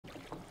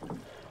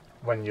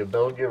When you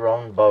build your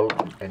own boat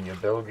and you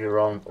build your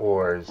own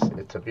oars,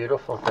 it's a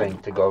beautiful thing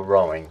to go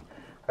rowing.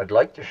 I'd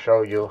like to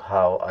show you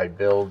how I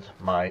build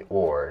my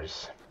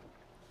oars.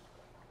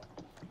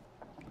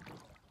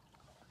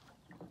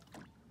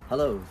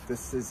 Hello,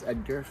 this is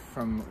Edgar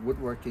from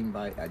Woodworking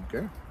by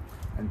Edgar,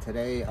 and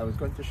today I was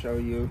going to show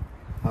you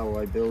how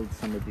I build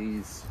some of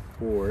these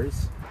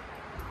oars.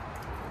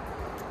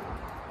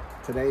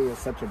 Today is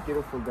such a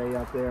beautiful day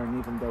out there, and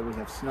even though we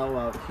have snow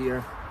out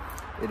here,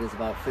 it is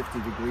about 50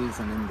 degrees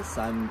and in the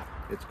sun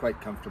it's quite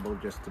comfortable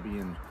just to be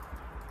in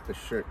the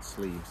shirt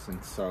sleeves,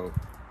 and so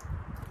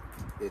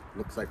it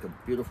looks like a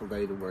beautiful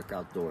day to work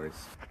outdoors.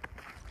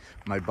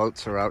 My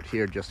boats are out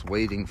here just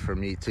waiting for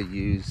me to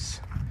use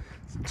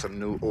some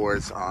new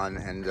oars on,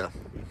 and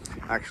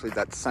actually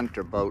that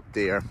center boat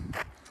there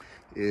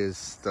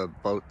is the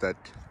boat that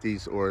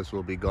these oars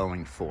will be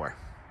going for.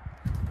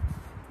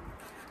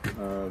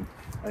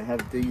 I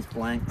have these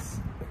blanks.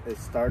 I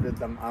started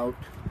them out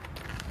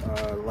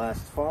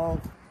last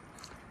fall.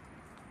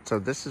 So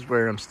this is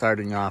where I'm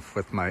starting off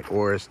with my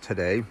oars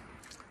today.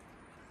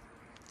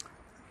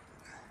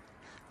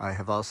 I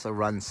have also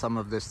run some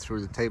of this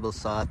through the table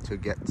saw to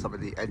get some of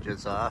the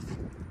edges off.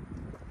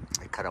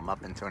 I cut them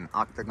up into an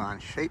octagon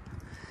shape,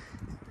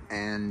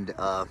 and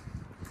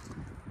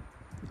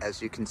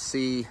as you can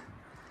see,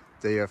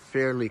 they are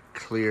fairly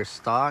clear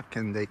stock,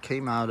 and they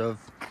came out of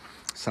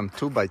some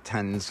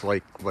 2x10s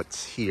like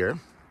what's here.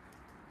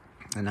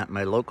 And at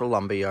my local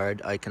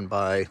lumberyard I can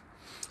buy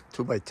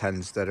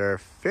 2x10s that are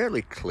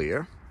fairly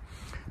clear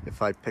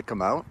if I pick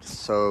them out.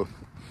 So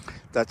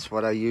that's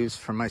what I use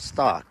for my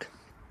stock.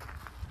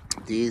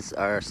 These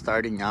are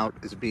starting out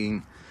as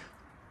being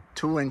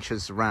 2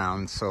 inches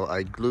round, so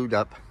I glued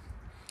up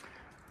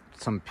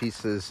some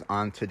pieces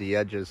onto the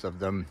edges of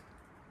them.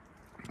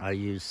 I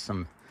used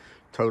some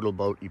Total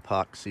Boat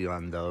epoxy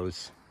on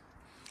those.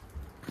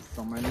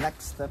 So my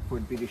next step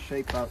would be to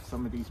shape out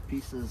some of these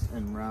pieces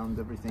and round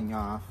everything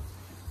off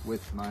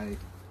with my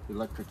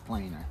electric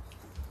planer.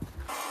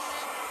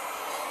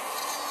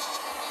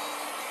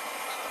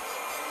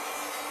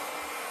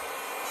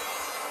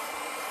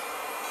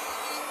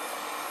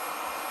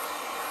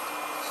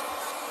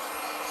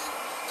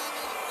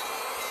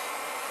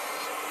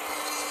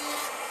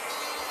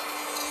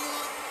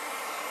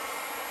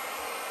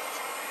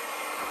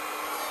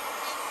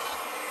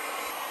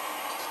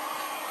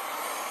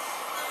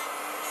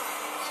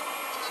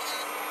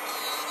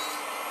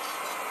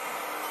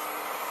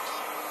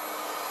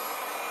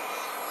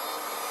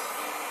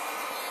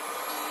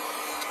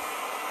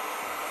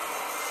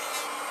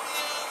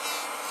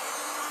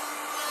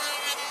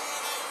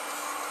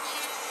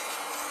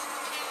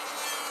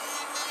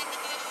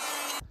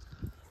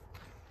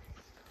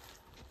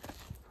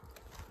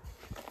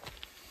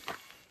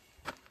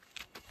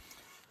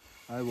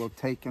 I will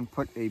take and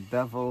put a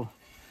bevel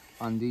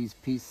on these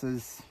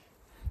pieces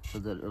so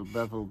that it'll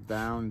bevel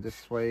down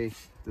this way.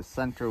 The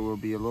center will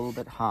be a little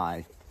bit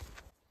high.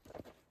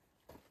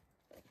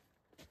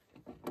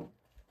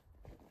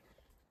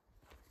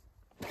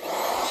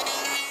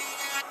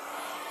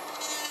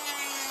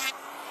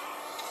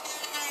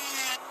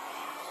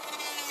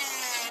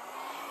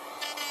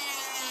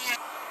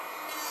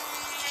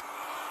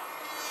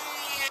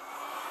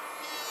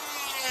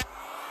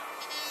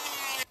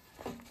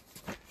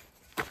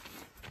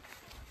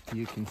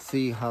 You can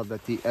see how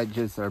that the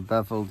edges are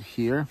beveled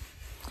here,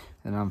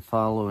 and I'm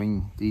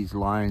following these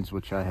lines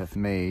which I have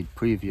made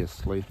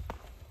previously.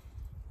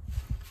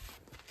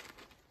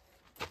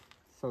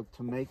 So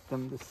to make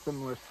them the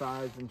similar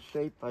size and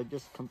shape, I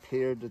just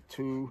compared the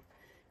two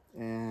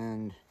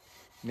and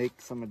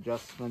make some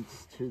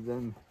adjustments to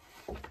them.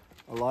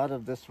 A lot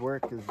of this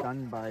work is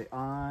done by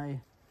eye.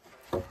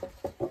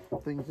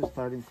 Things are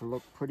starting to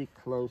look pretty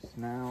close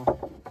now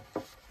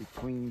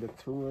between the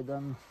two of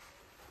them.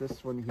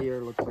 This one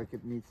here looks like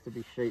it needs to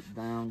be shaped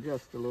down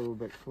just a little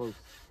bit close,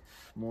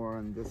 more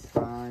on this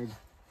side.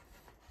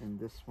 And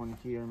this one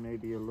here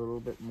maybe a little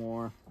bit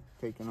more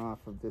taken off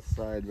of this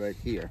side right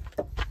here.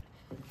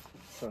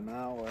 So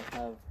now I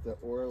have the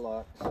oar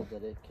lock so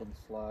that it can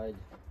slide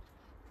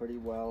pretty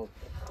well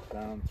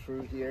down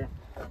through here,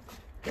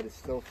 but it's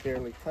still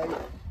fairly tight.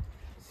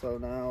 So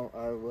now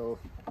I will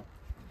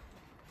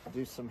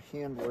do some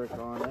handwork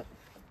on it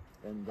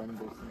and then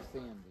do some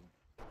sanding.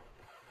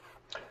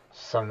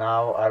 So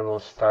now I will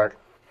start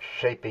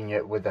shaping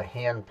it with a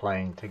hand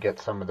plane to get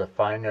some of the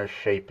finer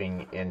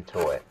shaping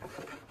into it.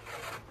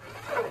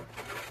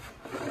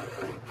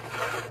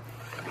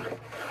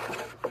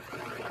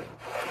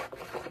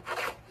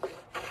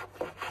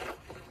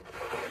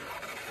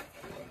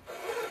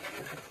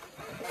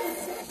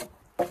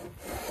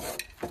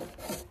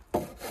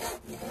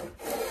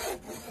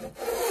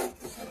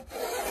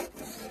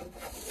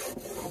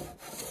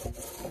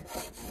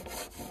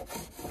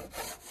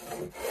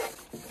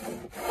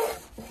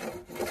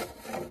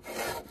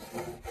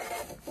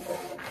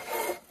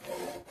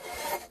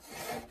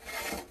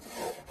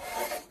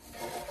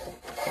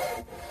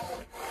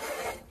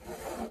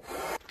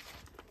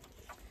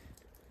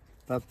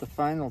 About the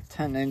final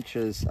 10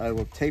 inches I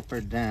will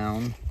taper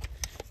down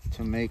to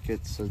to make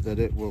it so that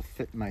it will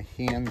fit my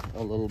hand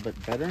a little bit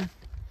better.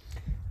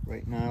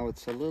 Right now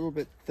it's a little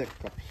bit thick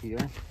up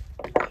here.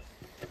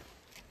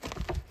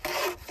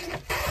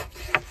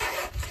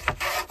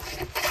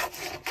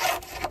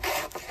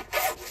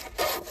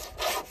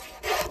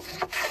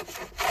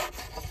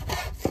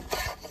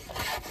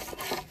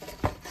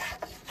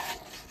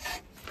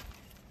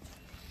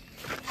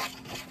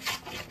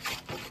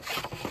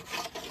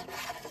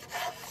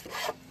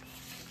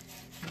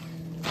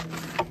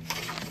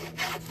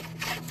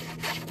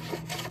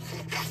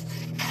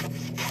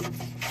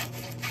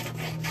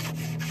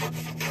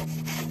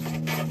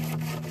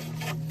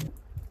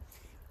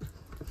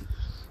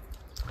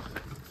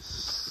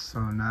 So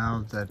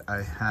now that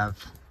I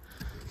have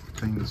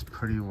things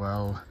pretty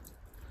well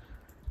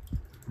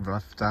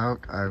roughed out,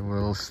 I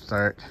will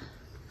start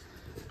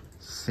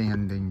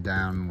sanding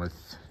down with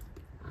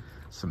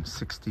some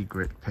 60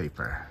 grit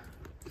paper.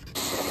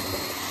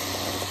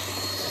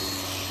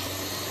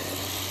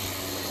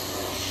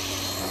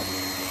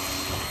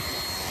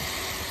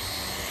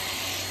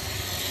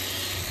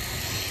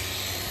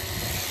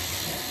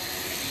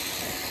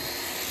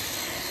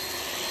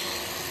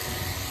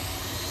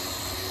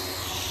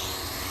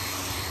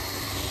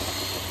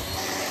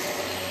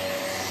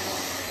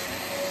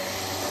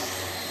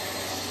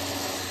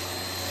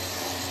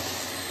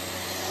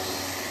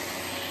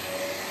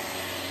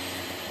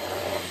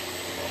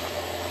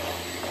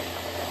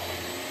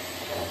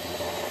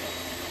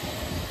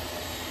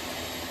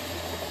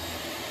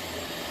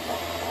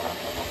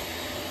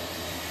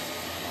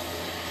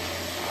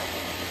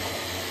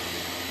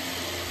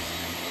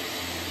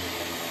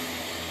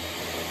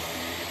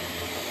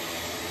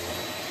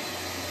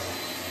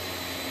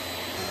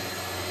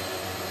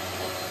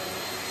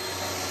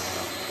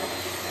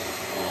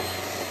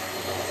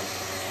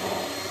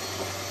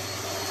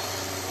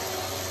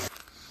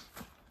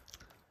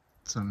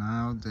 So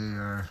now they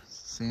are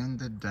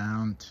sanded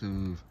down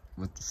to,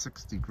 with the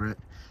 60 grit,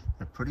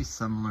 they're pretty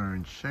similar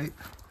in shape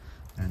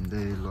and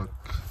they look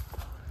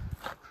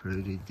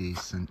pretty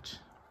decent.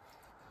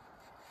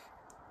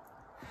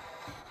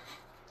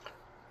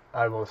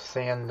 I will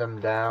sand them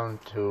down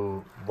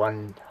to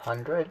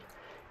 100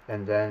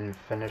 and then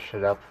finish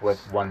it up with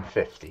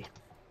 150.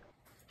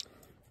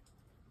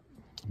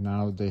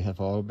 Now they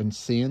have all been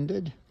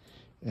sanded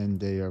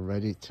and they are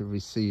ready to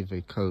receive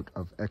a coat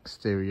of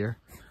exterior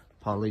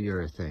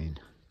polyurethane.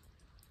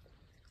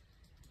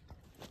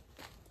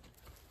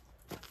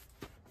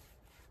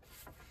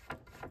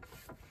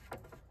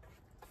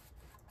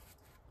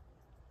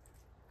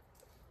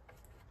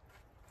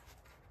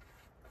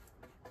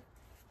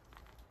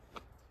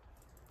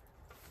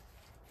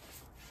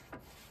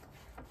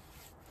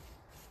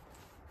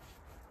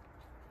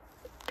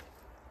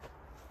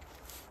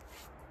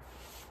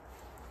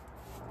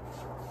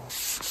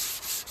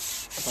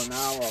 So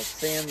now I'll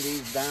sand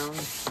these down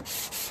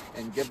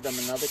and give them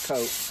another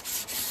coat.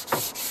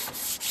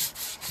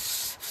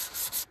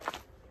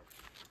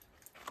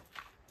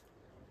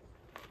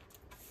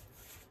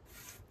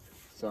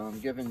 So I'm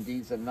giving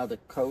these another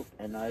coat,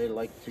 and I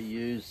like to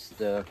use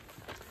the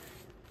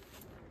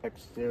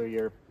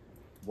exterior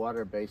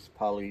water-based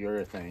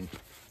polyurethane.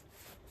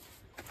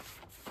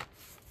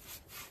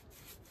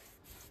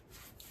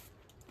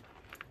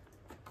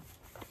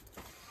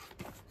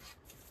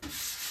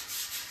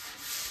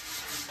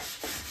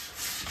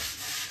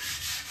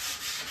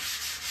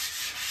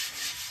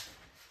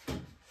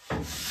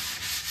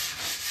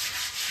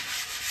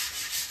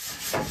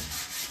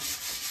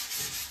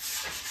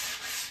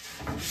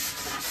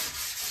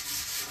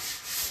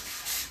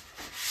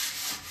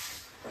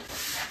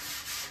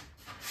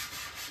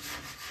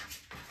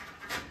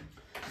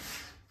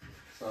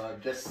 So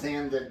I've just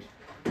sanded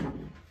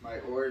my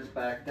oars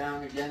back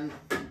down again.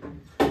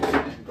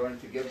 I'm going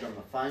to give them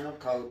a final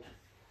coat.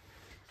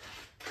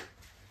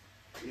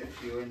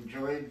 If you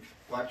enjoyed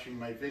watching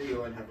my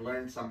video and have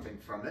learned something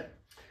from it,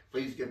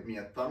 please give me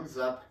a thumbs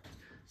up,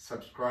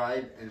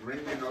 subscribe, and ring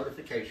the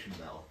notification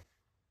bell.